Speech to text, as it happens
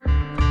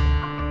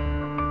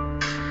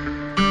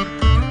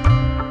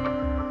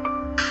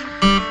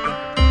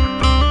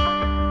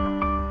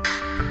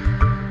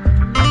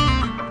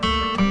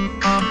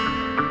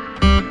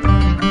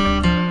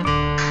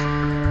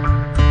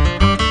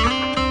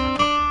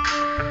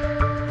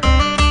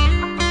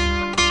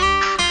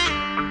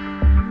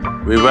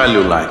We value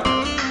light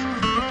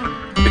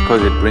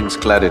because it brings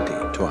clarity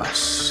to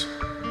us.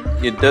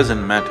 It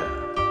doesn't matter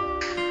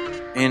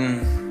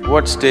in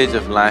what stage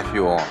of life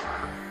you are,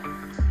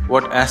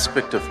 what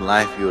aspect of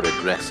life you're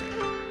addressing.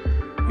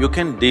 You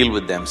can deal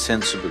with them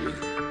sensibly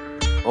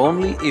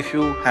only if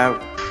you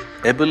have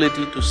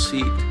ability to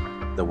see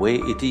it the way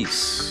it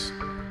is.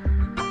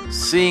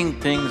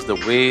 Seeing things the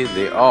way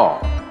they are,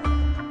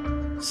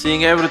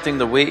 seeing everything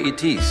the way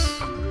it is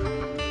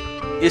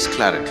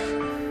clarity.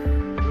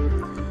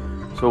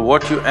 So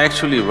what you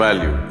actually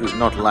value is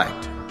not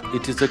light,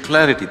 it is the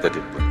clarity that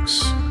it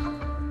brings.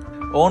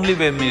 Only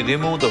when we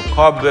remove the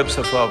cobwebs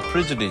of our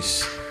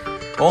prejudice,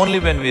 only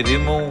when we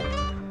remove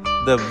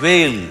the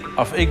veil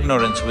of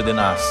ignorance within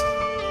us,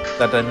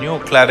 that a new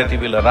clarity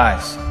will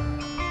arise.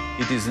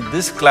 It is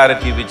this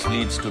clarity which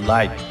leads to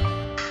light.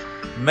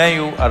 May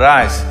you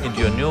arise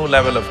into a new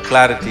level of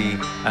clarity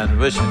and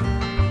vision.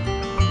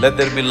 Let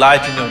there be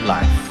light in your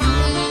life.